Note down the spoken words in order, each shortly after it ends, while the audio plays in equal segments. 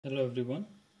Hello everyone.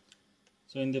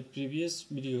 So in the previous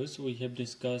videos we have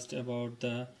discussed about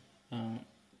the uh,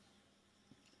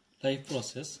 life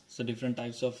process. So different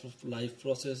types of life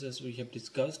processes we have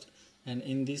discussed, and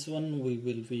in this one we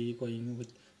will be going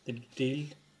with the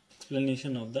detailed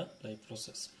explanation of the life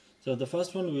process. So the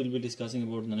first one we will be discussing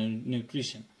about the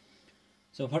nutrition.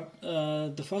 So what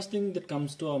the first thing that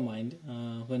comes to our mind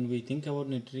when we think about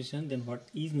nutrition, then what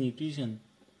is nutrition?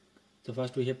 So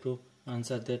first we have to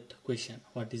answer that question,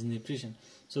 what is nutrition?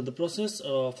 So the process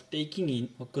of taking in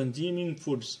or consuming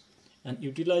foods and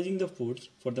utilizing the foods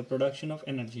for the production of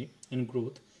energy and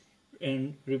growth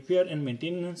and repair and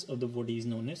maintenance of the body is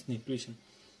known as nutrition.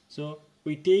 So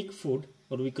we take food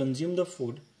or we consume the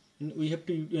food, and we have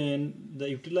to the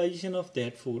utilization of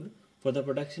that food for the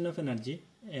production of energy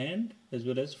and as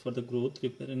well as for the growth,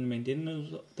 repair and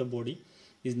maintenance of the body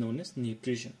is known as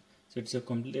nutrition. So it's a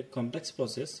complex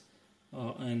process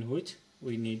in which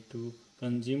we need to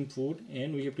consume food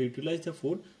and we have to utilize the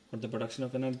food for the production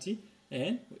of energy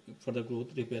and for the growth,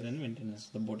 repair and maintenance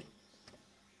of the body.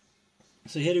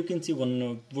 So here you can see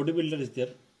one bodybuilder is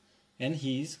there and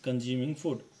he is consuming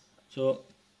food. So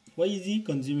why is he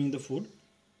consuming the food?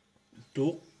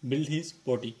 To build his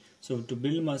body. So to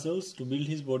build muscles, to build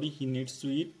his body, he needs to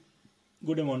eat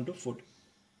good amount of food.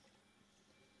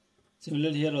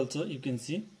 Similarly here also you can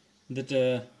see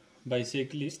that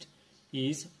bicyclist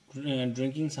is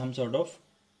drinking some sort of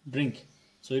drink.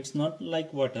 So it's not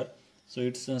like water, so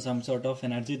it's some sort of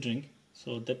energy drink.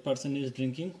 So that person is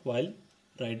drinking while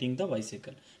riding the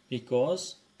bicycle,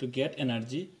 because to get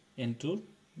energy and to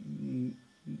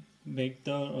make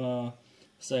the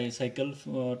cycle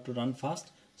to run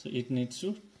fast, so it needs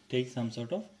to take some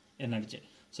sort of energy.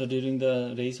 So during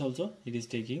the race also it is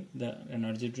taking the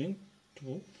energy drink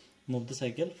to move the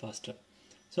cycle faster.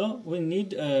 So we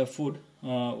need food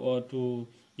or to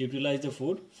utilize the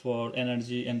food for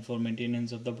energy and for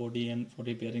maintenance of the body and for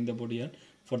repairing the body and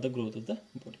for the growth of the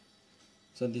body.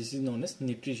 So this is known as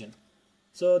nutrition.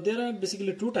 So there are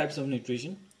basically two types of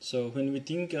nutrition. So when we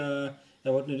think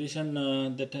about nutrition,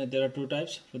 there are two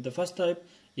types. The first type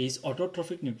is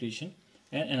autotrophic nutrition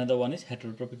and another one is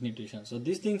heterotrophic nutrition. So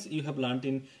these things you have learned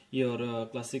in your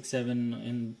class 6, 7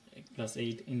 and class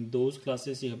 8. In those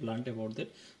classes you have learned about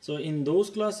that. So in those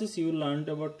classes you learned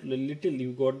about little,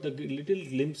 you got the little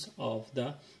glimpse of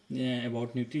the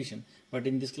about nutrition. But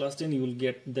in this class 10 you will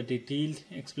get the detailed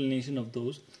explanation of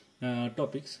those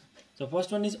topics. So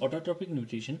first one is autotrophic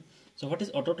nutrition. So what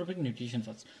is autotrophic nutrition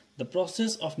first? The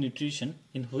process of nutrition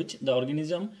in which the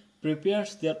organism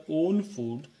prepares their own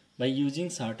food by using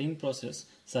certain process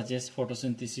such as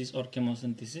photosynthesis or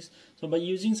chemosynthesis. So by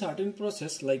using certain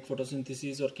process like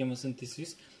photosynthesis or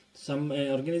chemosynthesis, some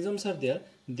organisms are there,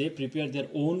 they prepare their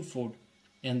own food,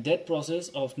 and that process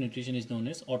of nutrition is known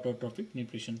as autotrophic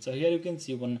nutrition. So here you can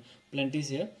see one plant is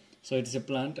here. So it is a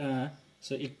plant,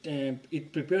 so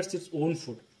it prepares its own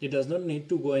food. It does not need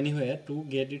to go anywhere to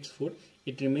get its food.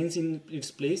 It remains in its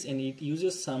place and it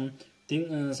uses some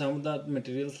of the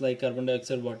materials like carbon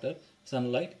dioxide, water,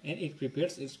 sunlight, and it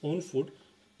prepares its own food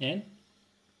and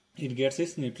it gets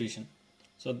its nutrition.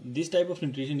 So this type of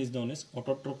nutrition is known as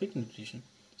autotrophic nutrition.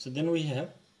 So then we have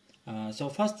so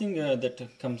first thing that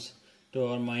comes to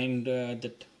our mind,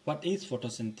 that what is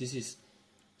photosynthesis.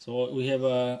 So we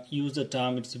have used the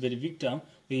term, it's a very big term,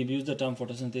 we have used the term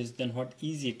photosynthesis. Then what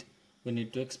is it? We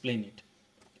need to explain it.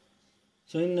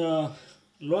 So in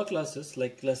lower classes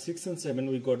like class 6 and 7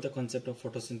 we got the concept of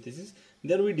photosynthesis.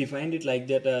 There we defined it like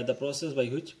that, the process by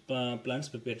which plants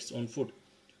prepare its own food.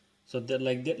 So that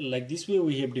like this way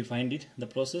we have defined it, the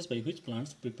process by which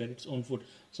plants prepare its own food.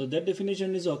 So that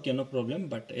definition is okay, no problem,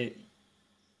 but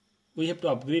we have to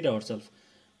upgrade ourselves,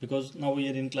 because now we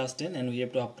are in class 10 and we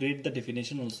have to upgrade the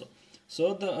definition also.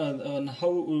 So the how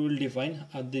we will define,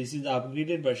 this is the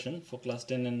upgraded version for class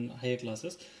 10 and higher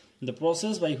classes. The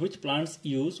process by which plants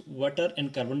use water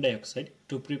and carbon dioxide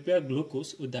to prepare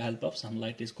glucose with the help of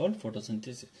sunlight is called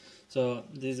photosynthesis. So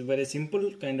this is a very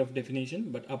simple kind of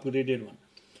definition but upgraded one.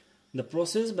 The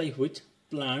process by which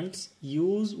plants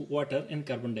use water and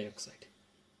carbon dioxide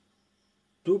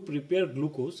to prepare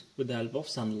glucose with the help of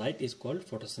sunlight is called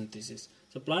photosynthesis.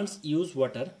 So plants use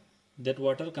water, that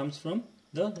water comes from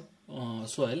the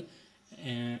soil,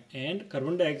 and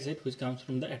carbon dioxide which comes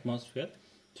from the atmosphere.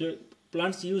 So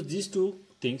plants use these two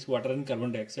things, water and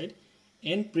carbon dioxide,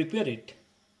 and prepare it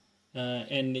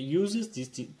and uses these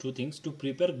two things to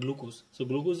prepare glucose. So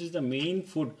glucose is the main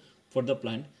food for the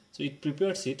plant. So it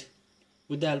prepares it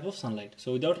with the help of sunlight.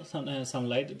 So without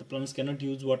sunlight the plants cannot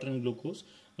use water and glucose,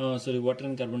 water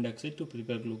and carbon dioxide to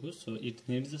prepare glucose. So it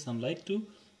needs the sunlight to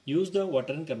use the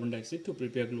water and carbon dioxide to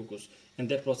prepare glucose, and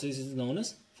that process is known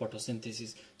as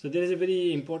photosynthesis. So there is a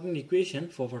very important equation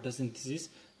for photosynthesis.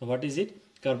 What is it?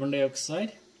 Carbon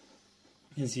dioxide,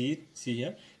 you see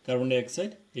here, carbon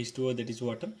dioxide, H2O, that is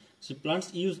water. So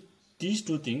plants use these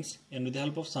two things, and with the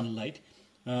help of sunlight,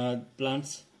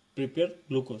 plants prepare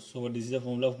glucose. So what is the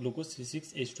formula of glucose?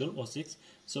 C6 H12O6.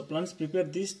 So plants prepare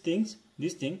this thing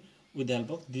with the help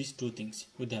of these two things,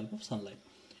 with the help of sunlight.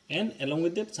 And along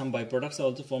with that, some byproducts are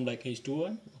also formed like H2O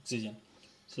and oxygen.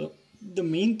 So the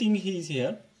main thing is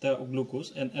here the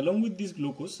glucose, and along with this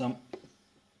glucose, some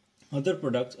other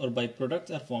products or byproducts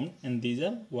are formed, and these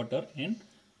are water and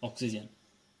oxygen.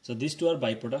 So these two are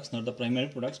byproducts, not the primary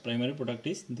products. Primary product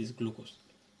is this glucose.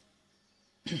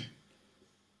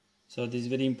 So this is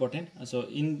very important. So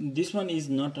in this one is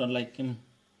not like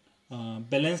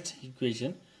balanced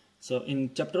equation. So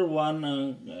in chapter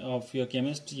 1 of your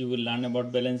chemistry, you will learn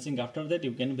about balancing. After that,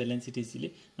 you can balance it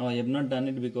easily. Now I have not done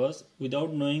it because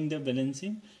without knowing the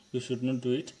balancing, you should not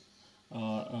do it.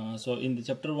 So in the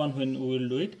chapter 1, when we will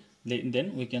do it,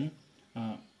 then we can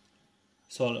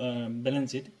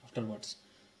balance it afterwards.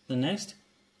 The next,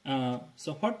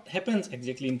 so what happens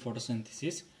exactly in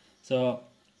photosynthesis? So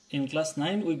in class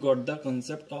 9, we got the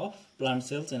concept of plant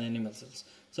cells and animal cells.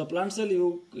 So plant cell,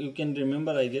 you can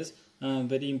remember, I guess,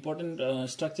 very important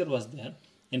structure was there.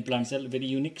 In plant cell, very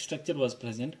unique structure was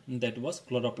present, and that was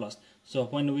chloroplast. So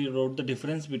when we wrote the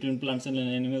difference between plant cell and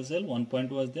animal cell, one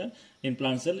point was there. In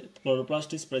plant cell,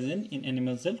 chloroplast is present. In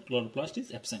animal cell, chloroplast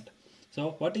is absent.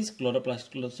 So what is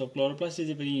chloroplast? So chloroplast is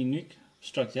a very unique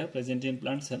structure present in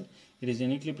plant cell. It is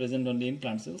uniquely present only in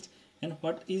plant cells. And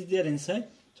what is there inside?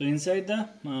 So inside the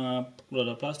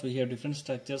chloroplast, we have different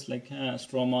structures like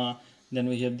stroma, then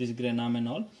we have this granum and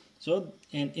all. So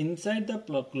and inside the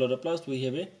chloroplast, we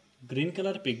have a green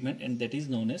color pigment, and that is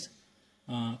known as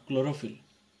chlorophyll.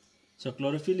 So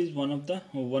chlorophyll is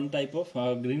one type of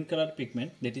green color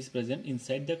pigment that is present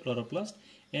inside the chloroplast,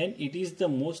 and it is the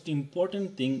most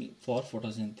important thing for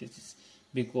photosynthesis,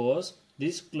 because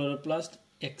this chloroplast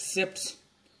accepts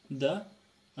the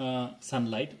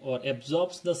sunlight or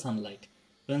absorbs the sunlight.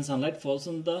 When sunlight falls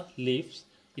on the leaves,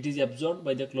 it is absorbed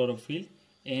by the chlorophyll,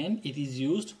 and it is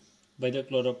used by the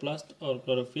chloroplast or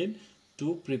chlorophyll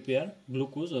to prepare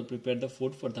glucose or prepare the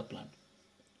food for the plant.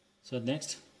 So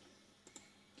next,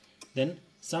 then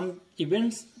some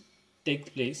events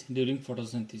take place during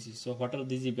photosynthesis. So what are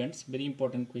these events? Very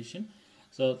important question.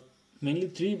 So mainly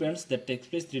 3 events that take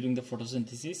place during the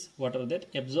photosynthesis. What are that?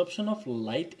 Absorption of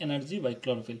light energy by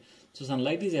chlorophyll. So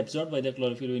sunlight is absorbed by the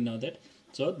chlorophyll, we know that.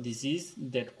 So this is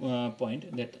that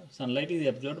point, that sunlight is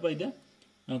absorbed by the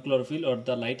chlorophyll, or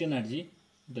the light energy,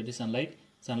 that is sunlight.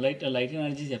 Light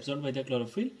energy is absorbed by the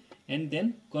chlorophyll, and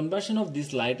then conversion of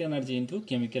this light energy into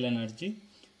chemical energy.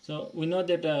 So we know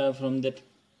that from that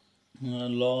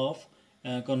law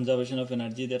of conservation of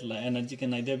energy, that energy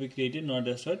can neither be created nor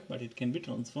destroyed, but it can be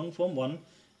transformed from one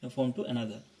form to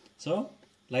another. So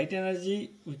light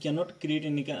energy, we cannot create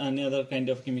any other kind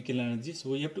of chemical energy. So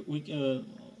we have to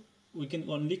we can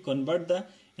only convert the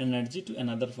energy to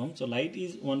another form. So light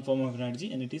is one form of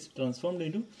energy, and it is transformed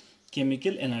into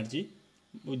chemical energy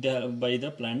by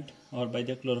the plant or by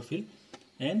the chlorophyll.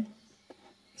 And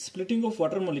splitting of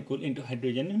water molecule into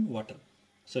hydrogen and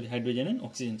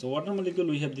oxygen. So water molecule,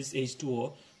 we have this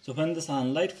H2O. So when the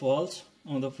sunlight falls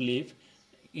on the leaf,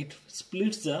 it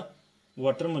splits the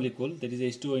water molecule, that is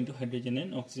H2O, into hydrogen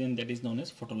and oxygen. That is known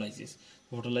as photolysis.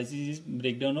 Photolysis is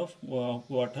breakdown of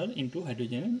water into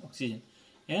hydrogen and oxygen.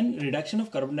 And reduction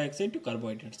of carbon dioxide to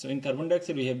carbohydrates. So in carbon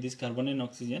dioxide, we have this carbon and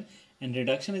oxygen, and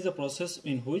reduction is a process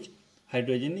in which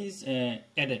hydrogen is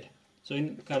added. So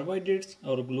in carbohydrates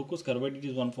or glucose, carbohydrate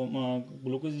is one form,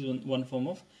 glucose is one form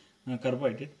of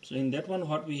carbohydrate. So in that one,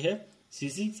 what we have?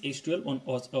 C6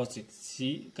 H12O6.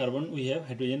 C carbon we have,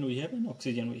 hydrogen we have, and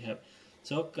oxygen we have.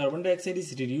 So carbon dioxide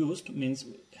is reduced, means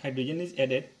hydrogen is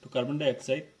added to carbon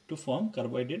dioxide to form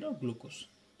carbohydrate or glucose.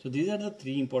 So these are the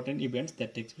 3 important events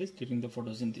that takes place during the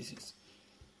photosynthesis.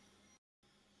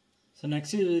 So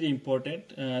next is very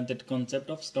important, that concept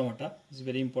of stomata is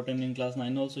very important. In class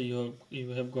 9 also you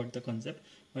have got the concept,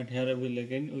 but here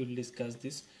we will discuss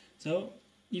this. So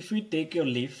if we take your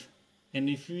leaf, and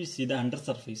if we see the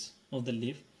undersurface of the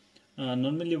leaf,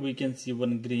 normally we can see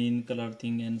one green color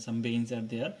thing and some veins are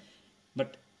there,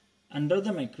 but under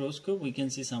the microscope we can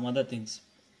see some other things.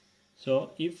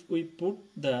 So if we put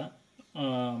the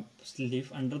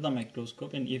leaf under the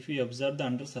microscope, and if we observe the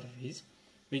undersurface,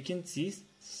 we can see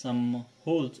some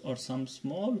holes or some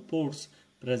small pores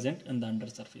present in the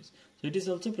undersurface. So it is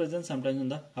also present sometimes on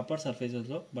the upper surface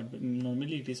also, but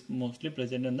normally it is mostly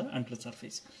present on the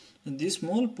undersurface. And these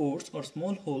small pores or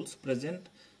small holes present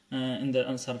in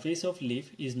the surface of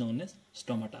leaf is known as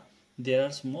stomata. There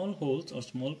are small holes or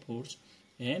small pores,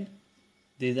 and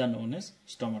these are known as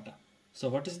stomata. So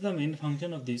what is the main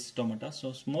function of these stomata?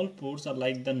 So small pores are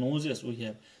like the noses we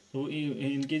have. So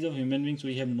in case of human beings,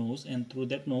 we have nose, and through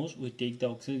that nose we take the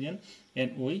oxygen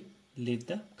and we leave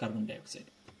the carbon dioxide.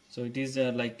 So it is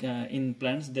in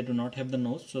plants they do not have the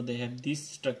nose, so they have this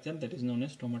structure that is known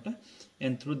as stomata,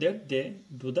 and through that they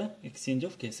do the exchange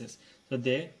of gases. So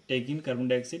they take in carbon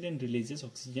dioxide and releases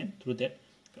oxygen through that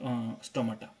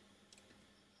stomata.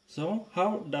 So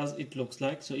how does it looks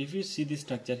like? So if you see this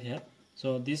structure here,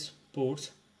 so this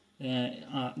pores,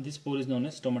 this pore is known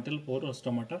as stomatal pore or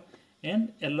stomata,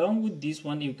 and along with this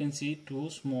one you can see two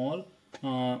small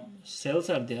cells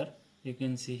are there. You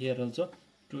can see here also,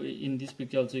 in this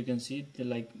picture also you can see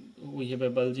we have a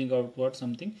bulging outward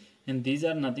something, and these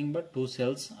are nothing but two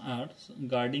cells are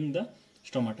guarding the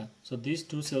stomata. So these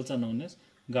two cells are known as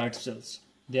guard cells.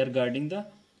 They are guarding the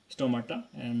stomata,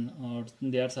 and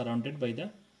they are surrounded by the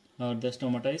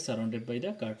stomata is surrounded by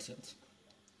the guard cells.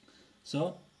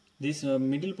 So this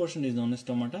middle portion is known as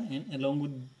stomata, and along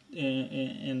with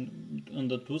and on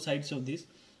the two sides of this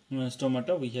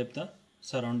stomata we have the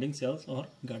surrounding cells or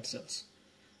guard cells.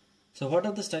 So what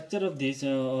are the structure of these,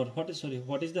 what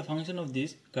is the function of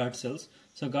these guard cells?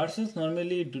 So guard cells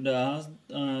normally does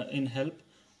in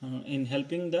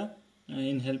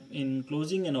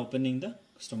closing and opening the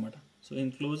stomata. So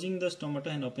in closing the stomata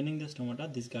and opening the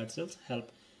stomata, these guard cells help.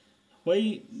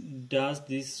 Why does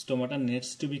this stomata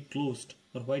needs to be closed,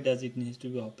 or why does it needs to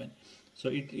be open? So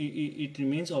it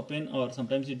remains open, or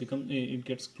sometimes it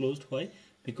gets closed. Why?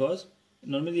 Because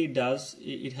normally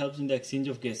it helps in the exchange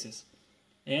of gases,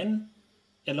 and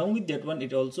along with that one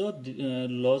it also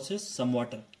loses some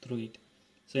water through it.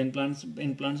 So in plants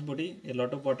body a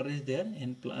lot of water is there,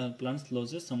 and plants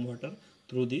loses some water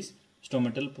through this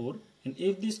stomatal pore. And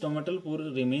if this stomatal pore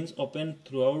remains open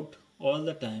throughout all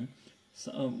the time,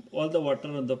 all the water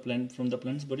of the plant from the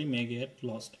plant's body may get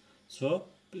lost. So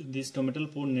this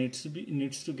stomatal pore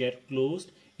needs to get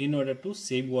closed in order to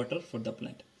save water for the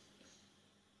plant.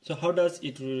 So how does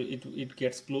it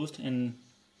gets closed, and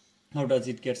how does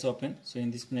it gets open? So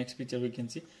in this next picture we can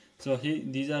see. So here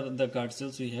these are the guard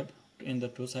cells we have in the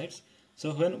two sides.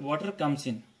 So when water comes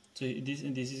in, so this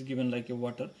is given like a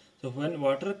water. So when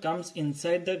water comes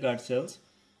inside the guard cells,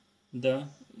 the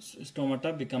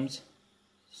stomata becomes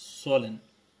swollen.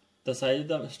 The size of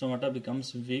the stomata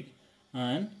becomes weak,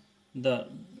 and the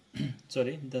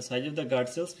the size of the guard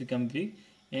cells become weak,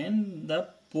 and the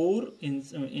pore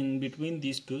in between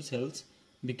these two cells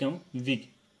become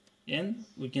weak, and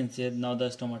we can say now the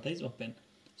stomata is open.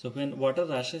 So when water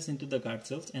rushes into the guard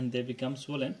cells and they become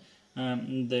swollen,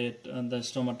 the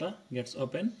stomata gets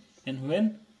open, and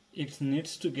when it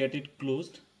needs to get it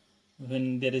closed,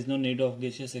 when there is no need of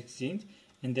gaseous exchange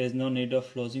and there is no need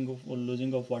of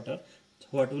losing of water, so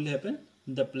what will happen?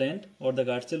 The plant or the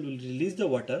guard cell will release the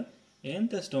water, and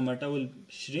the stomata will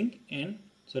shrink, and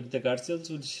so the guard cells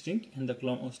will shrink, and the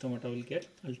stomata will get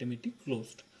ultimately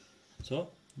closed. So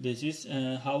this is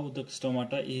how the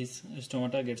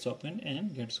stomata gets opened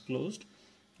and gets closed.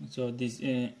 So this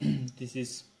this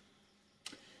is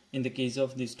in the case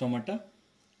of the stomata.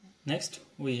 Next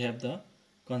we have the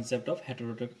concept of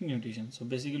heterotrophic nutrition. So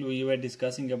basically we were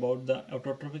discussing about the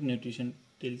autotrophic nutrition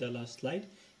till the last slide,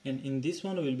 and in this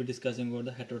one we will be discussing about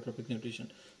the heterotrophic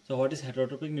nutrition. So what is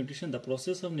heterotrophic nutrition? The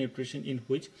process of nutrition in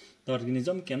which the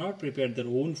organism cannot prepare their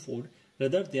own food,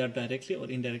 rather they are directly or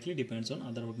indirectly depends on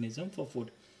other organism for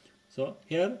food. So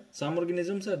here some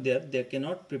organisms are there, they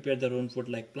cannot prepare their own food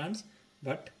like plants,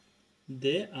 but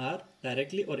they are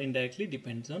directly or indirectly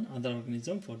depends on other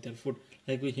organism for their food.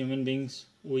 Like we human beings,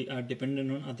 we are dependent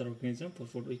on other organism for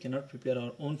food. We cannot prepare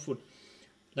our own food.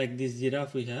 Like this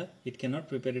giraffe we have, it cannot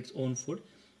prepare its own food.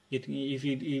 If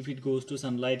it goes to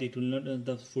sunlight, it will not,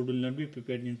 the food will not be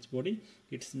prepared in its body.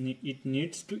 It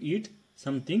needs to eat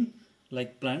something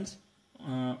like plants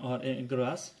or a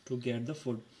grass to get the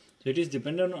food. So it is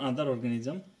dependent on other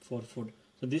organism for food.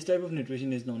 So this type of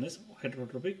nutrition is known as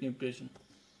heterotrophic nutrition.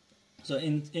 So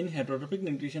in heterotrophic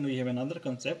nutrition we have another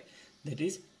concept, that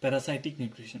is parasitic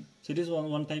nutrition. So it is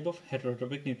one type of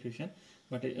heterotrophic nutrition,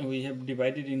 but we have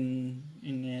divided in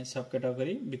a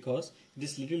subcategory because it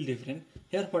is little different.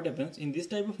 Here what happens in this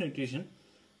type of nutrition,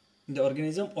 the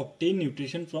organism obtain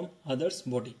nutrition from others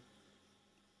body.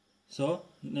 So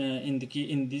in the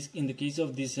case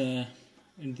of this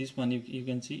in this one you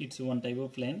can see it's one type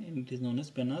of plant, and it is known as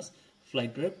Penna's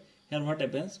flytrap. Here what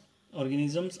happens,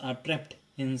 organisms are trapped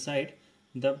inside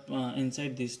the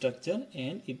inside this structure,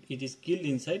 and it is killed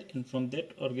inside, and from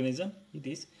that organism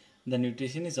the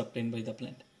nutrition is obtained by the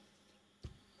plant.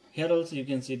 here also you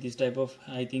can see this type of,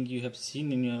 I think you have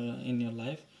seen in your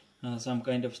life, some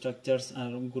kind of structures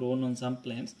are grown on some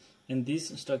plants, and this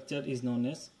structure is known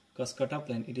as cascata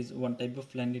plant. It is one type of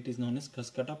plant, it is known as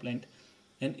cascata plant,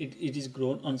 and it is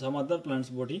grown on some other plant's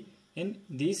body, and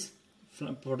this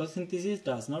photosynthesis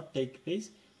does not take place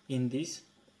in this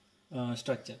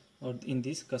structure or in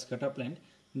this cascata plant.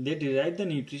 They derive the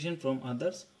nutrition from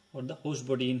others or the host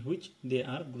body in which they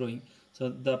are growing. So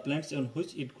the plants on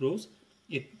which it grows,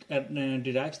 it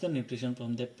derives the nutrition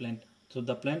from that plant. So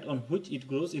the plant on which it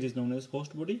grows, it is known as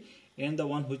host body, and the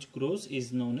one which grows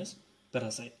is known as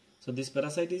parasite. So this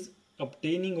parasite is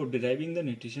obtaining or deriving the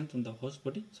nutrition from the host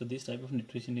body. So this type of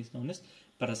nutrition is known as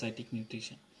parasitic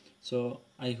nutrition. So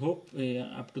I hope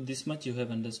up to this much you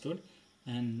have understood,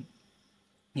 and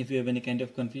if you have any kind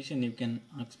of confusion you can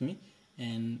ask me,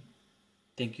 and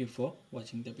thank you for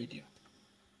watching the video.